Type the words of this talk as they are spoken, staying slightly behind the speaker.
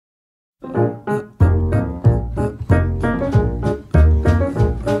My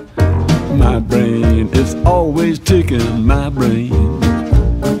brain is always ticking, my brain.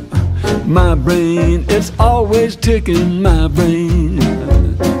 My brain is always ticking, my brain.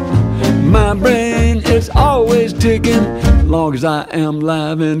 My brain is always ticking, long as I am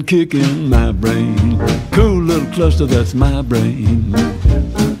live and kicking, my brain. Cool little cluster, that's my brain.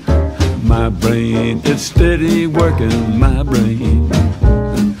 My brain, it's steady working, my brain.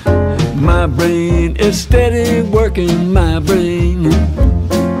 My brain is steady working, my brain.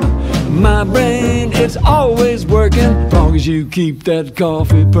 My brain, it's always working, long as you keep that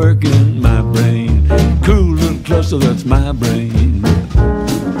coffee perking, my brain. Cool little cluster, that's my brain.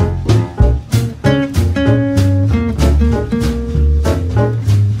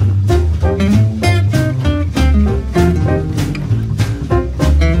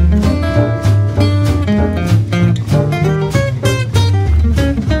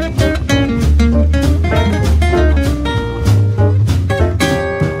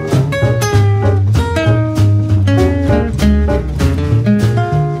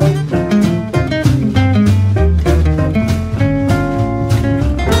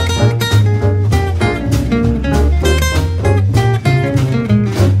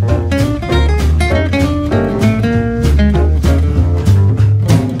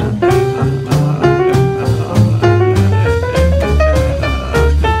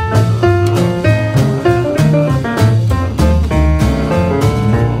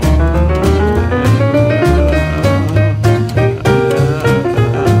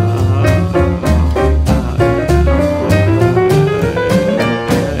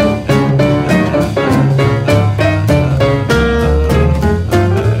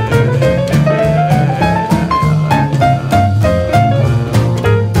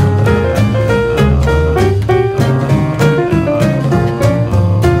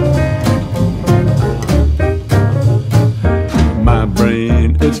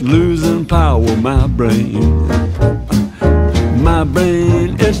 It's losing power, my brain. My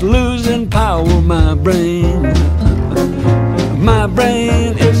brain, it's losing power, my brain. My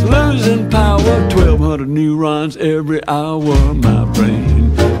brain, it's losing power, 1,200 neurons every hour, my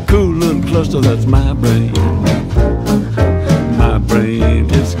brain. Cool little cluster, that's my brain. My brain,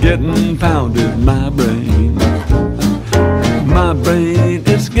 it's getting pounded, my brain. My brain,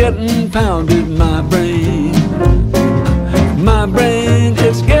 it's getting pounded, my brain. My brain,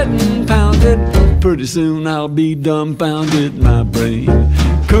 it's getting pounded, pretty soon I'll be dumbfounded, my brain.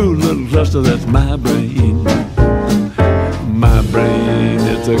 Cool little cluster, that's my brain. My brain,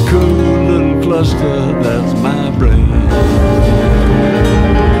 it's a cool little cluster, that's my brain.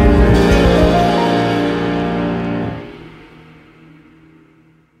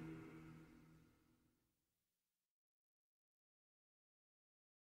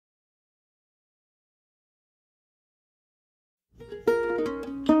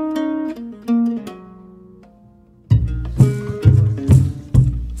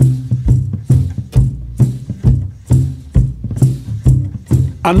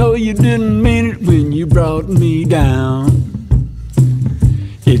 I know you didn't mean it when you brought me down.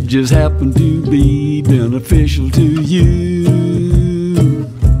 It just happened to be beneficial to you.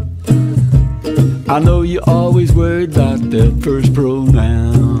 I know you always worried about that first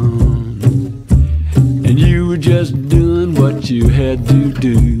pronoun, and you were just doing what you had to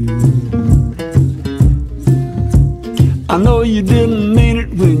do. I know you didn't mean it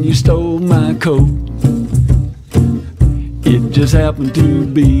when you stole my coat. It just happened to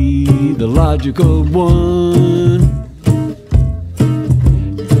be the logical one.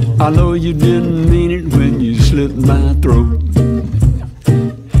 I know you didn't mean it when you slit my throat.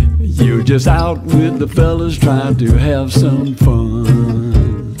 You're just out with the fellas trying to have some fun.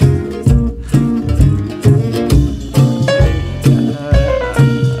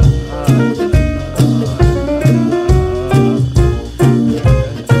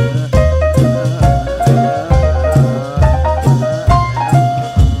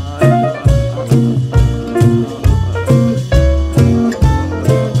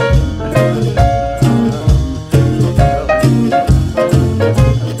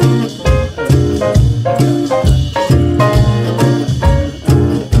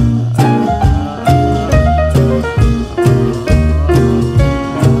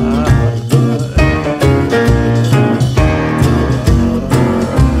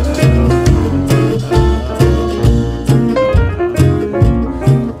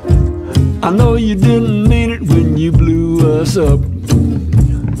 I know you didn't mean it when you blew us up.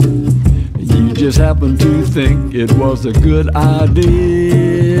 You just happened to think it was a good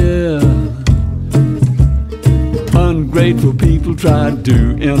idea. ungrateful people tried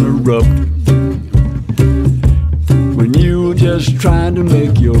to interrupt when you were just trying to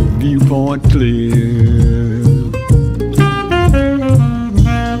make your viewpoint clear.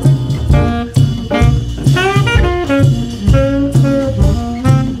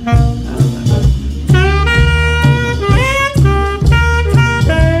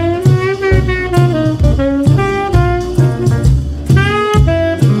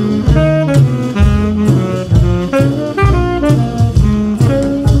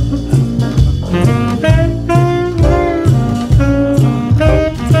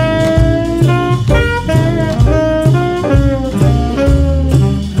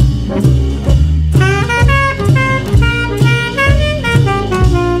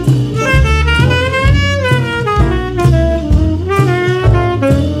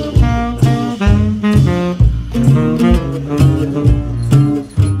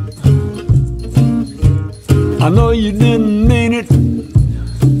 I know you didn't mean it.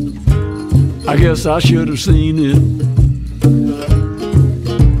 I guess I should have seen it.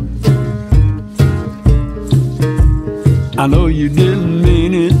 I know you didn't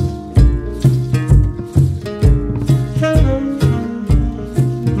mean it.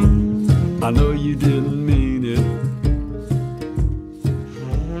 I know you didn't mean it.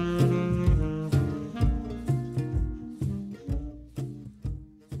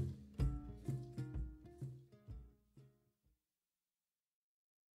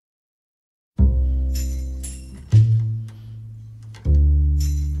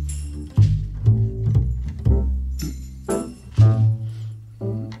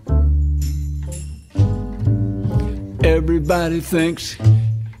 Everybody thinks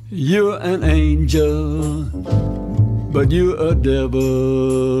you're an angel, but you're a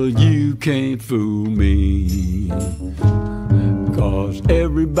devil, you can't fool me. 'Cause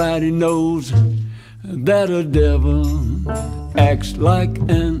everybody knows that a devil acts like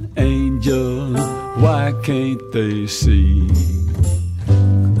an angel. Why can't they see?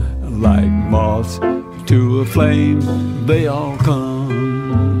 Like moths to a flame, they all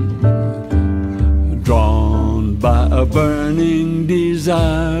come, drawn by a burning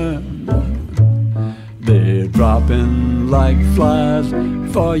desire. They're dropping like flies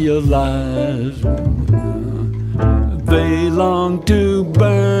for your lies. They long to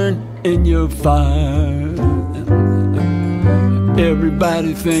burn in your fire.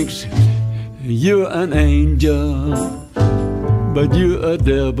 Everybody thinks you're an angel, but you're a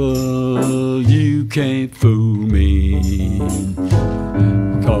devil, you can't fool me.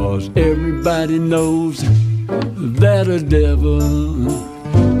 'Cause everybody knows that a devil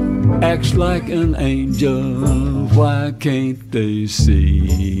acts like an angel. Why can't they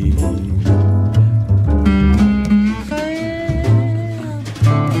see?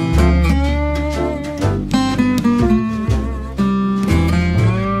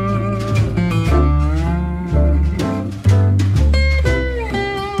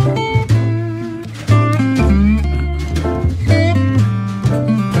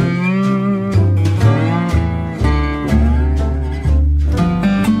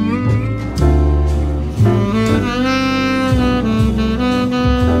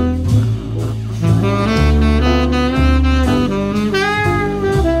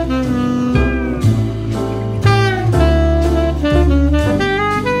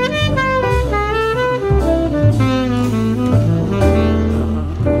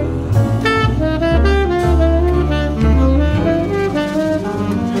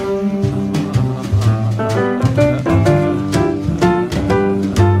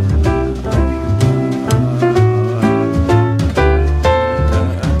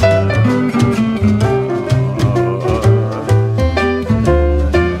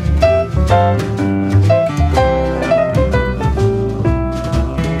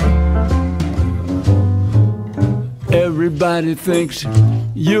 Everybody thinks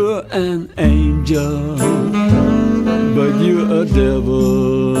you're an angel, but you're a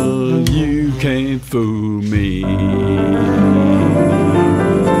devil, you can't fool me.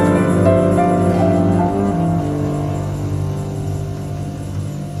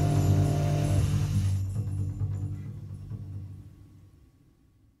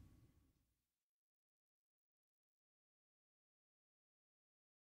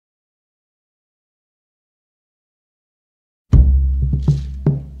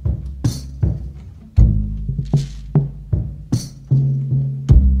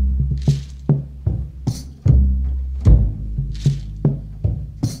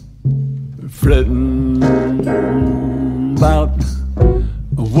 Fretting about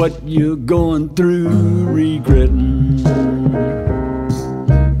what you're going through, regretting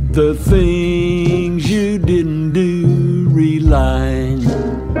the things you didn't do.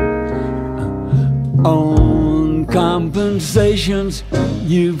 sensations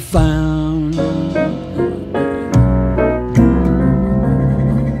you found.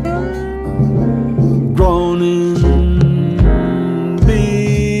 Groaning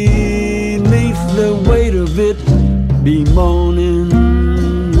beneath the weight of it, bemoaning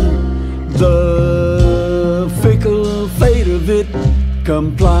the fickle fate of it,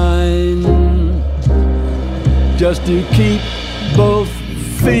 complying just to keep both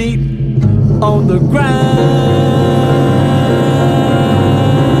feet on the ground.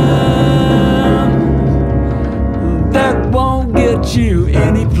 That won't get you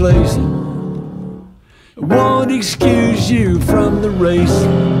any place, won't excuse you from the race.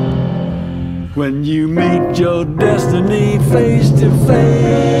 When you meet your destiny face to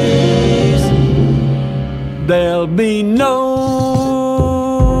face, there'll be no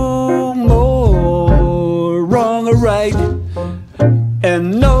more wrong or right,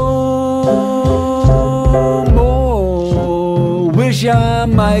 and no more wish I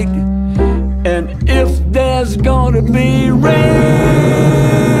might. And if there's gonna be rain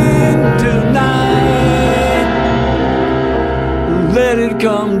tonight, let it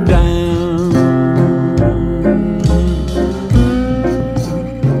come down.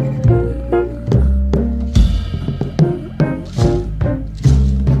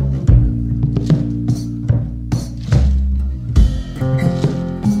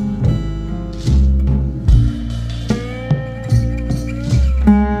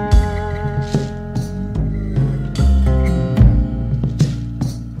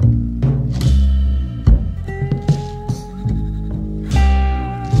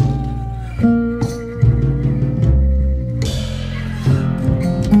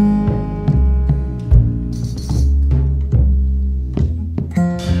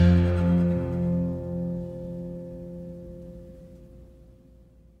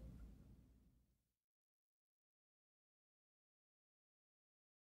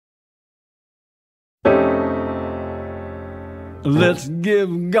 Let's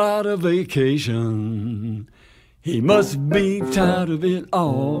give God a vacation. He must be tired of it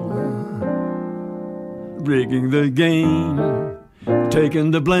all. Rigging the game, taking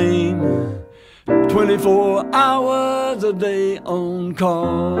the blame, 24 hours a day on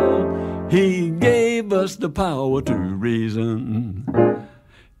call. He gave us the power to reason.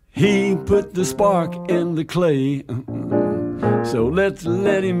 He put the spark in the clay. So let's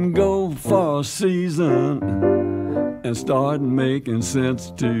let him go for a season and start making sense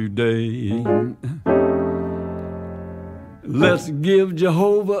today. Let's give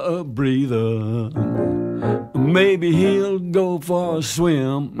Jehovah a breather. Maybe he'll go for a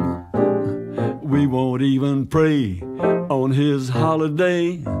swim. We won't even pray on his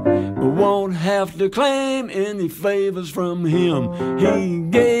holiday. We won't have to claim any favors from him. He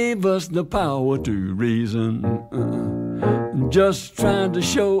gave us the power to reason, just trying to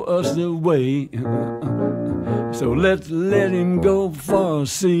show us the way. So let's let him go for a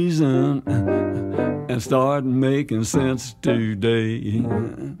season and start making sense today.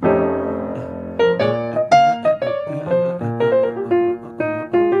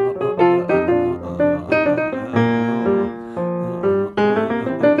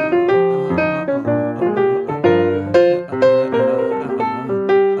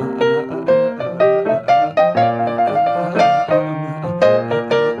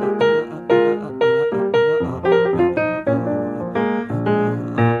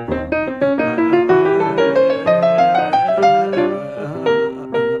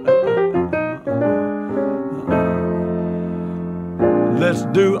 Let's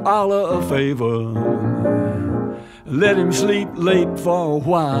do Allah a favor. Let him sleep late for a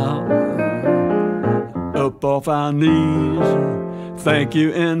while. Up off our knees, thank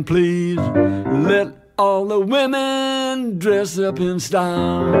you and please. Let all the women dress up in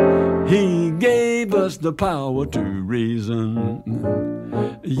style. He gave us the power to reason.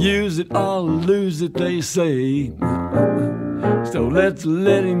 Use it or lose it, they say. So let's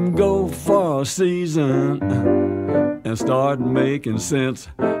let him go for a season and start making sense.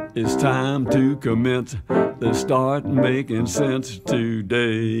 It's time to commence. Let's start making sense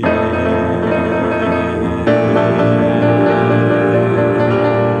today.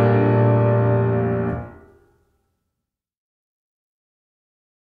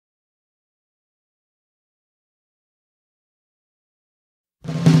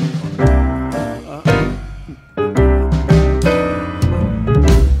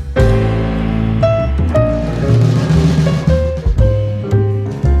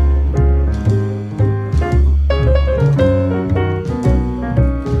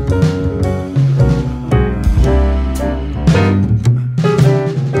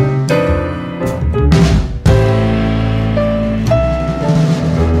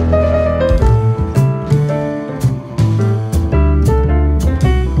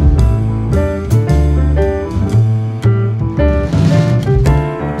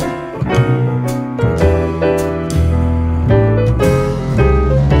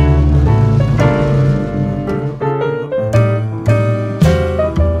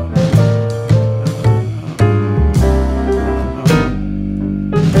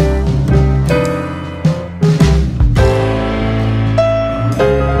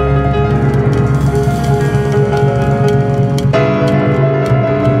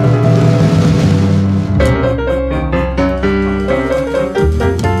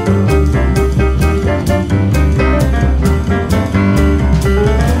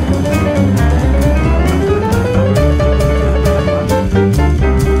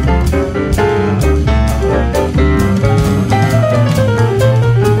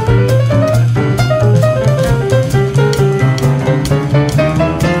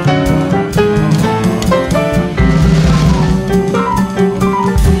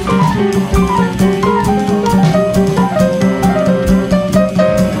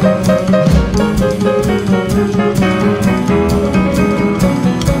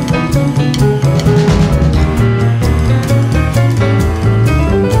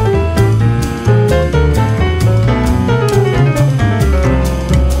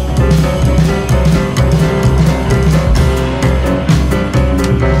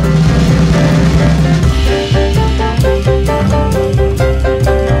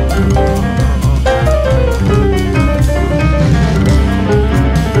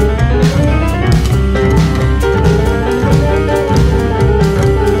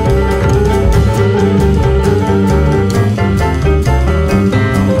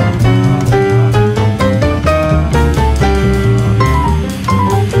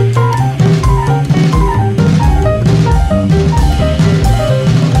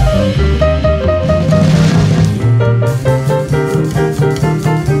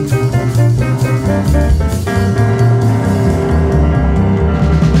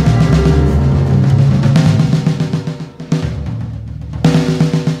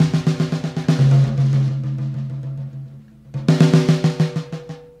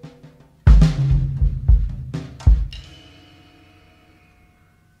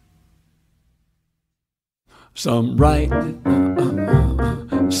 some right,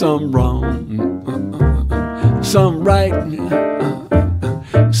 some wrong, some right,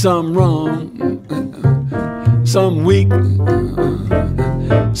 some wrong, some weak,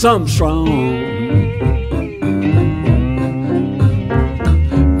 some strong.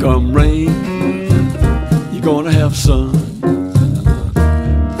 Come rain, you're gonna have sun.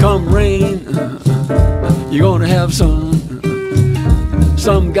 Come rain, you're gonna have sun.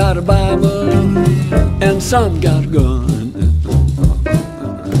 Some got a Bible and some got a gun.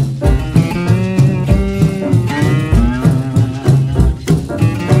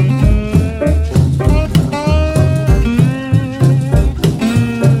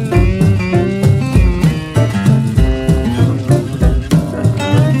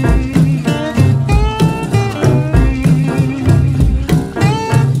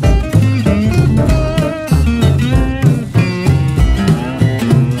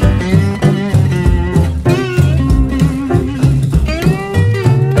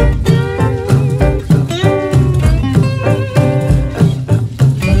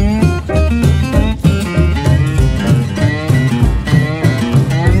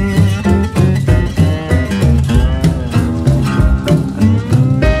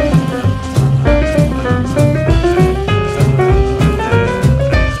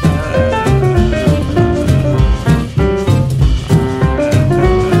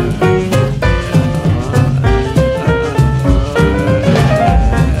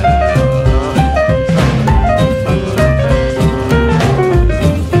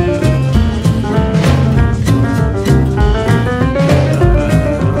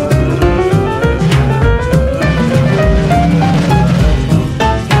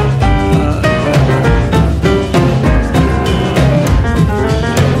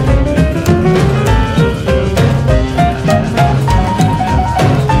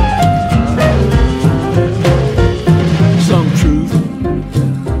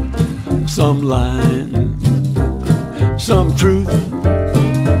 Some lying, some truth,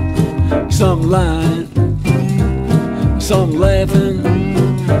 some lying, some laughing,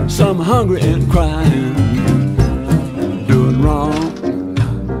 some hungry and crying. Doing wrong,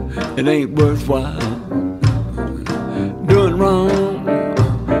 it ain't worthwhile. Doing wrong,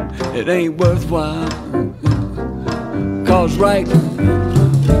 it ain't worthwhile. 'Cause right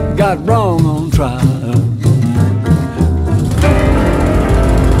got wrong on trial.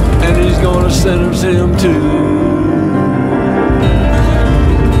 And he's gonna sentence him too.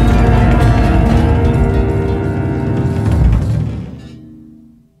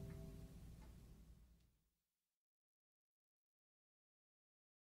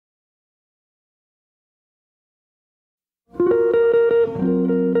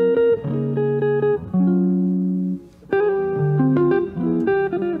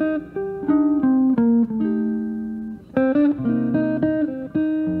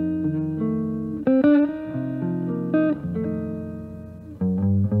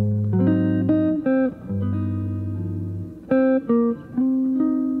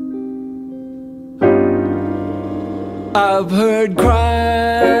 I've heard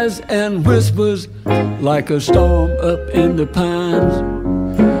cries and whispers like a storm up in the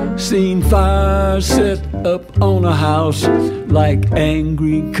pines. Seen fire set up on a house like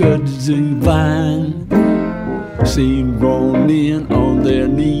angry kudzu vine. Seen grown men on their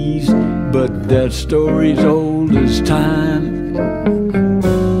knees, but that story's old as time.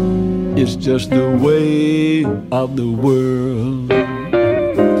 It's just the way of the world.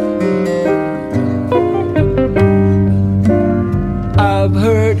 I've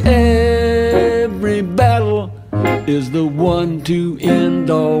heard every battle is the one to end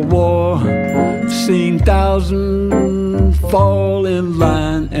all war. Seen thousands fall in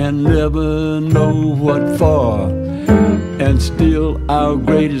line and never know what for. And still our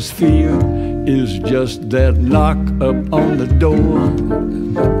greatest fear is just that knock up on the door.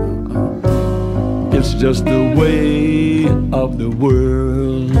 It's just the way of the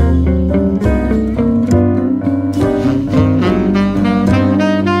world.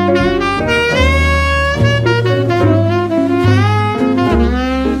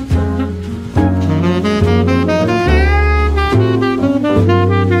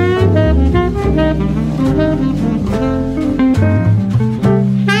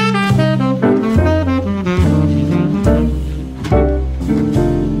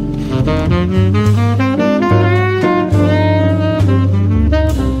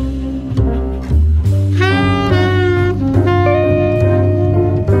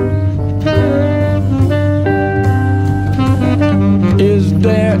 Is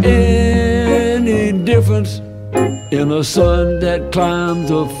there any difference in a sun that climbs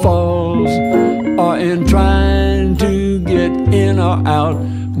or falls, or in trying to get in or out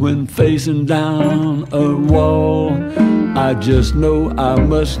when facing down a wall. I just know I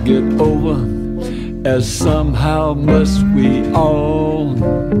must get over, as somehow must we all.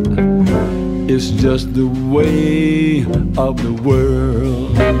 It's just the way of the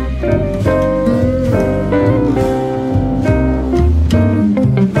world.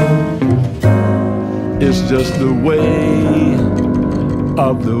 It's just the way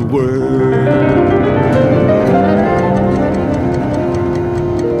of the world.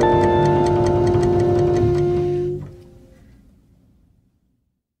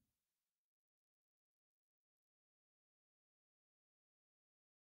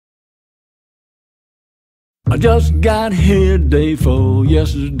 I just got here day for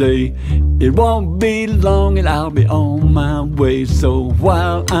yesterday. It won't be long and I'll be on my way. So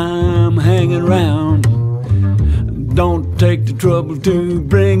while I'm hanging around, don't take the trouble to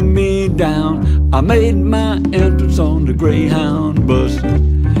bring me down. I made my entrance on the Greyhound bus.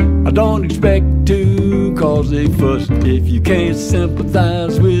 I don't expect to cause a fuss. If you can't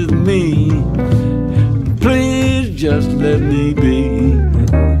sympathize with me, please just let me be.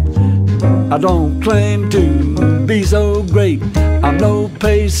 I don't claim to be so great. I'm no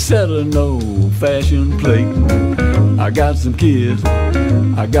pace setter, no fashion plate. I got some kids,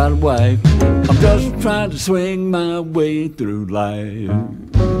 I got a wife. I'm just trying to swing my way through life.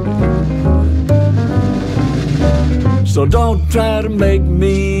 So don't try to make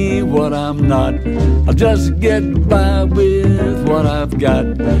me what I'm not. I'll just get by with what I've got.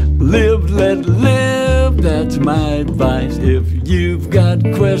 Live, let live, that's my advice. If you've got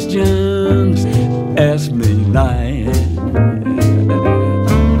questions, ask me nice.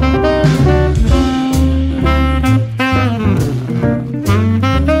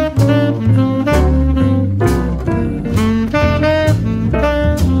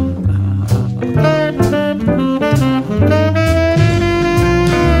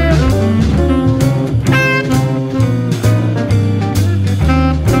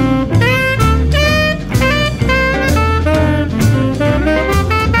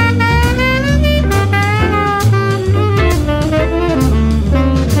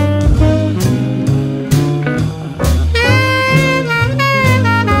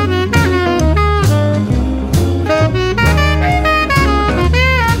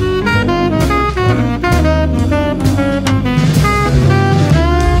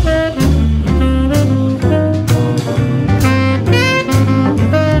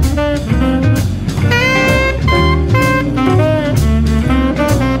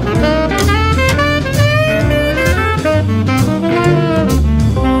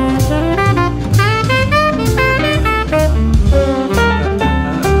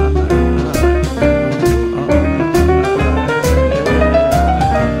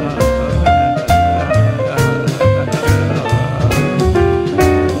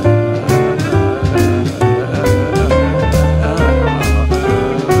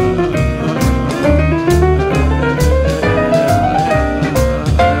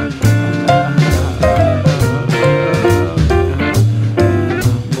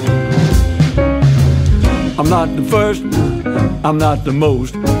 I'm not the first, I'm not the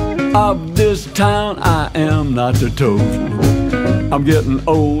most of this town, I am not the toast. I'm getting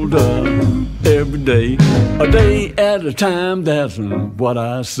older every day, a day at a time, that's what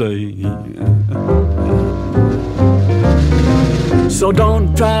I say. So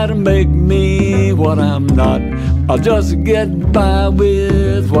don't try to make me what I'm not. I'll just get by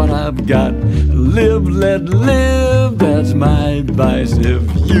with what I've got. Live, let live, that's my advice. If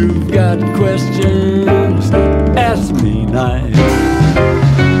you've got questions, ask me nice.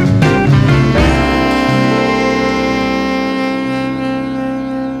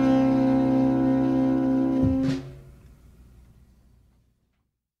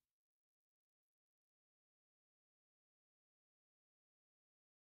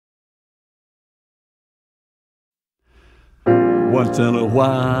 Once in a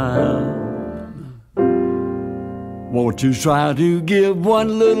while, won't you try to give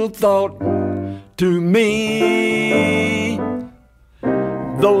one little thought to me?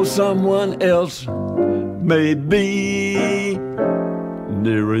 Though someone else may be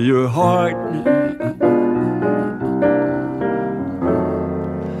nearer your heart,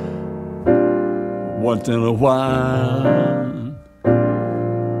 once in a while,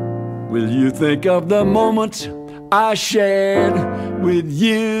 will you think of the moments I shared with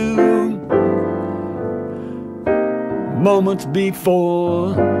you, moments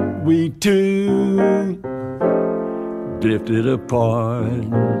before we two drifted apart?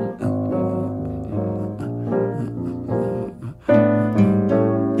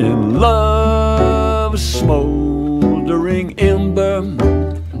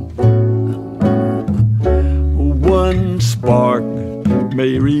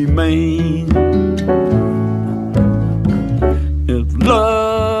 remain. If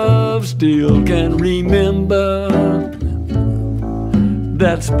love still can remember,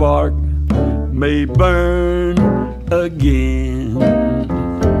 that spark may burn again.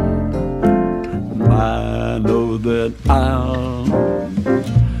 I know that I'll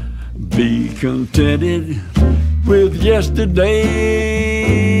be contented with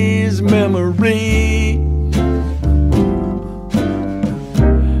yesterday's memory,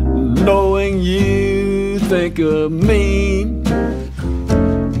 knowing you think of me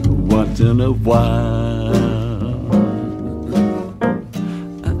once in a while.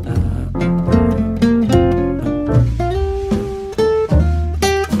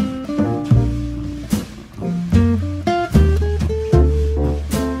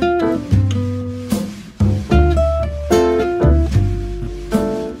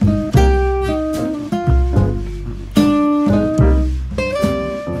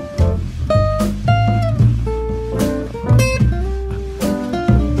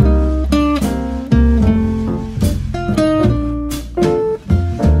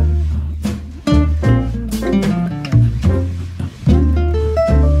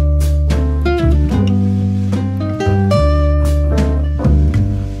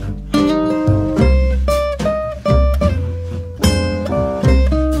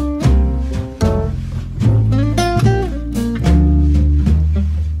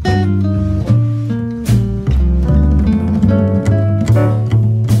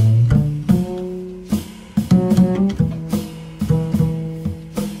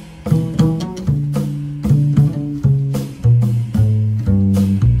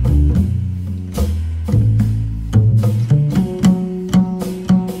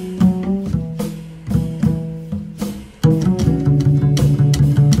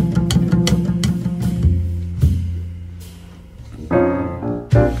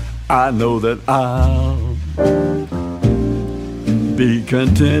 I know that I'll be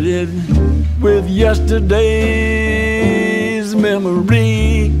contented with yesterday's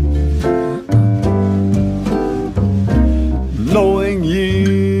memory, knowing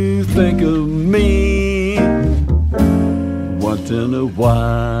you think of me once in a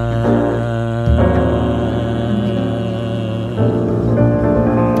while.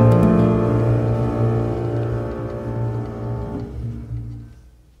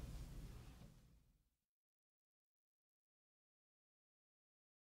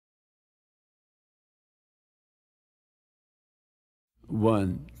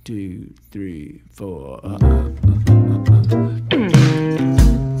 One, two, three, four.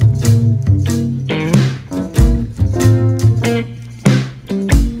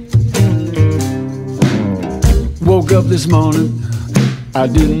 Woke up this morning, I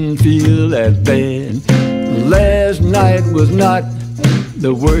didn't feel that bad. Last night was not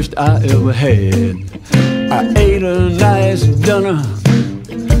the worst I ever had. I ate a nice dinner,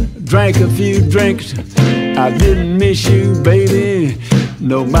 drank a few drinks. I didn't miss you, baby,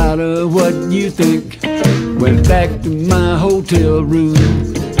 no matter what you think. Went back to my hotel room,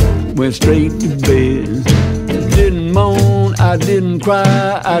 went straight to bed. Didn't moan, I didn't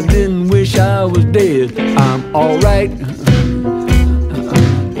cry, I didn't wish I was dead. I'm alright,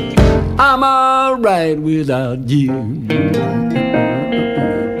 I'm alright without you.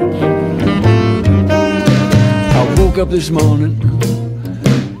 I woke up this morning,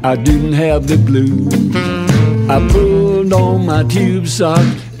 I didn't have the blues. I pulled on my tube socks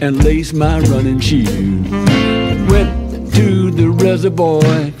and laced my running shoes. Went to the reservoir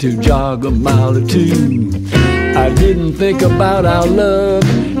to jog a mile or two. I didn't think about our love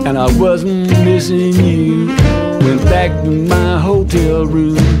and I wasn't missing you. Went back to my hotel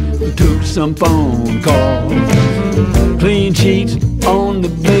room, took some phone calls. Clean sheets on the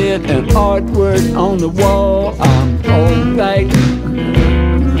bed and artwork on the wall. I'm alright,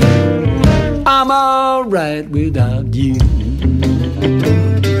 I'm alright without you.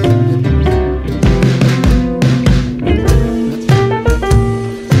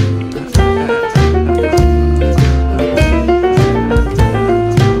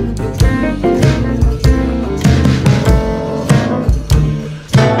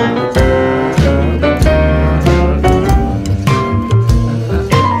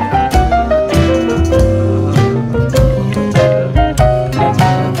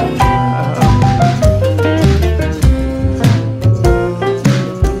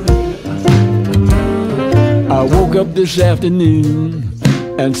 I woke up this afternoon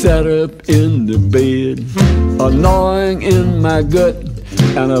and sat up in the bed, a gnawing in my gut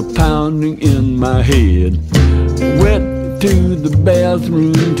and a pounding in my head. Went to the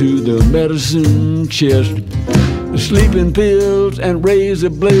bathroom, to the medicine chest, sleeping pills and razor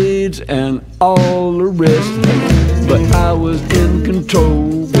blades and all the rest. But I was in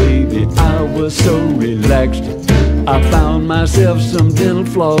control, baby, I was so relaxed. I found myself some dental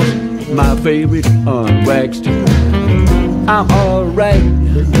floss, my favorite unwaxed. I'm alright,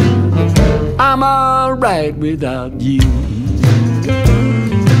 I'm alright without you.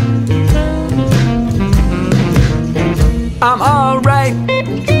 I'm alright,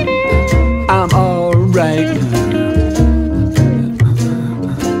 I'm alright,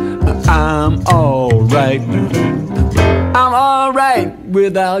 I'm alright, I'm alright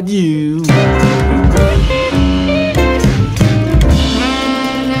without you.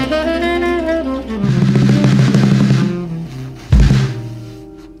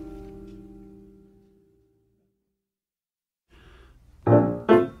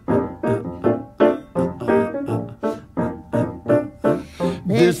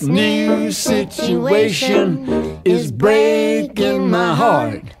 This new situation is breaking my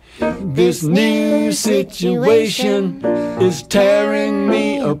heart. This new situation is tearing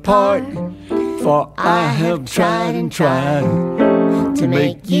me apart. For I have tried and tried to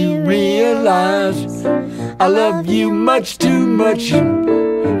make you realize I love you much too much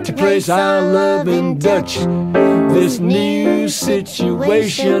to place our love in Dutch. This new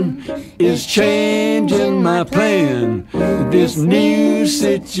situation is changing my plan. This new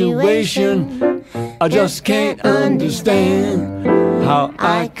situation, I just can't understand how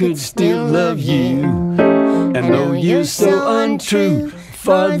I could still love you and know you're so untrue.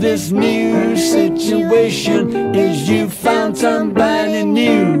 For this new situation is you found somebody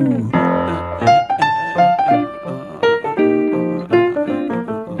new.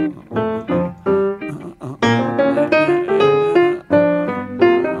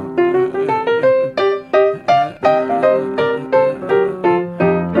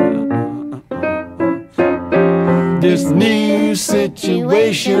 This new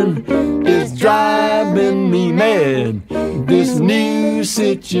situation is driving me mad. This new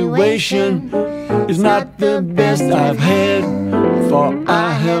situation is not the best I've had. For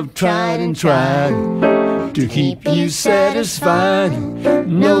I have tried and tried to keep you satisfied.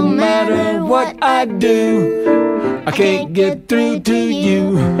 No matter what I do, I can't get through to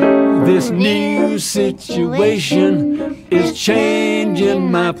you. This new situation is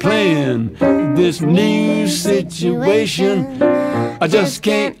changing my plan. This new situation, I just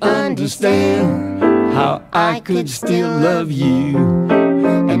can't understand how I could still love you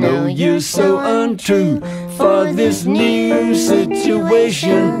and know you're so untrue. For this new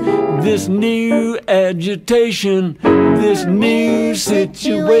situation, this new agitation, this new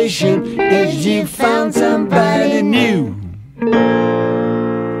situation is you found